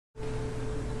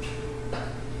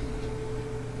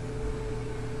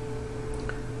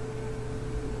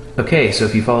Okay, so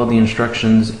if you follow the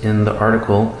instructions in the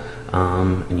article,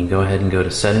 and you go ahead and go to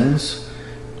settings,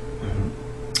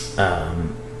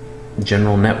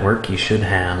 general network, you should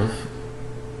have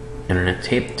internet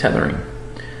tethering.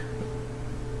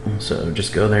 So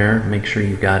just go there, make sure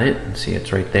you've got it, and see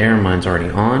it's right there. Mine's already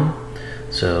on.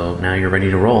 So now you're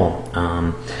ready to roll.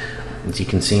 As you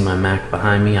can see, my Mac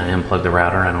behind me, I unplugged the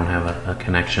router. I don't have a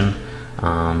connection.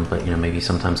 But you know, maybe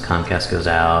sometimes Comcast goes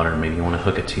out, or maybe you want to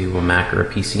hook it to a Mac or a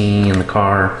PC in the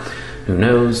car. Who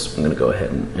knows? I'm going to go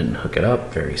ahead and hook it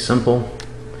up. Very simple.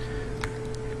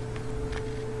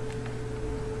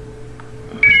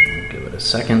 Give it a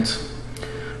second.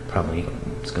 Probably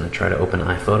it's going to try to open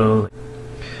iPhoto.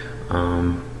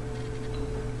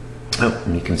 Oh,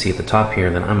 and you can see at the top here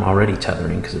that I'm already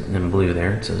tethering, because in blue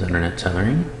there it says internet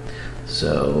tethering.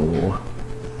 So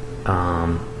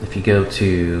if you go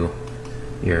to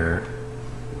your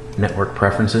network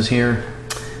preferences here,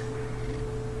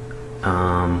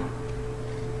 you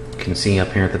can see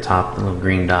up here at the top the little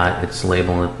green dot. It's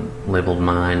labeled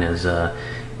mine as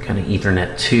kind of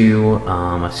Ethernet 2.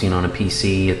 I've seen on a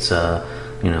PC it's a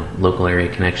local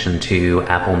area connection to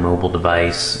Apple mobile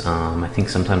device. I think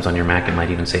sometimes on your Mac it might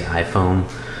even say iPhone,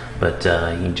 but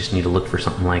you just need to look for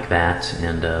something like that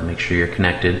and make sure you're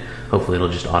connected. Hopefully it'll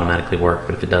just automatically work,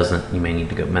 but if it doesn't, you may need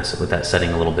to go mess with that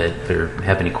setting a little bit. If you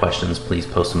have any questions, please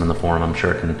post them in the forum. I'm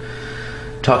sure I can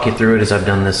talk you through it, as I've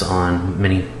done this on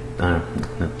many,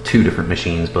 2 different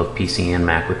machines, both PC and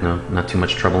Mac, with not too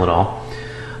much trouble at all.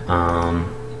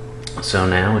 So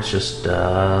now it's just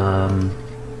going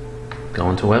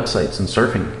to websites and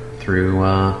surfing through,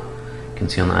 you can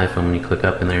see on the iPhone when you click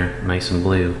up in there, nice and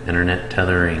blue, internet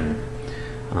tethering.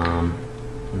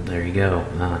 There you go.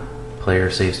 Player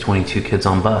saves 22 kids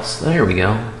on bus. There we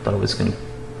go. Thought it was going to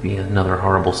be another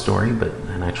horrible story, but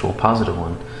an actual positive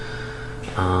one.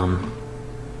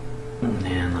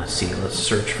 And let's see, let's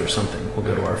search for something. We'll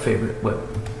go to our favorite web.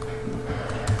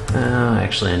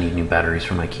 Actually, I need new batteries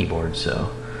for my keyboard,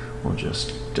 so we'll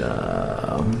just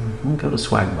we'll go to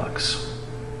Swagbucks.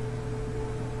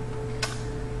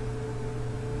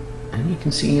 And you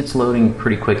can see it's loading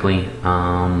pretty quickly.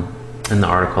 In the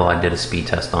article, I did a speed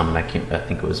test on it. I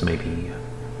think it was maybe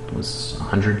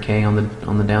 100K on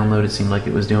the download. It seemed like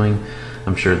it was doing.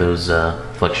 I'm sure those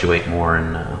fluctuate more,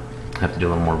 and have to do a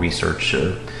little more research,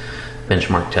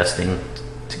 benchmark testing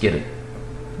to get a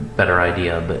better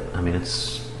idea. But I mean,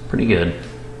 it's pretty good.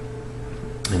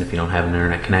 And if you don't have an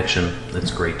internet connection,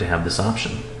 it's great to have this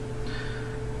option.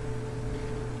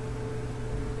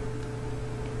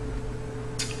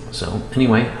 So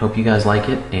anyway, hope you guys like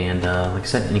it, and like I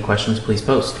said, any questions, please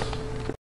post.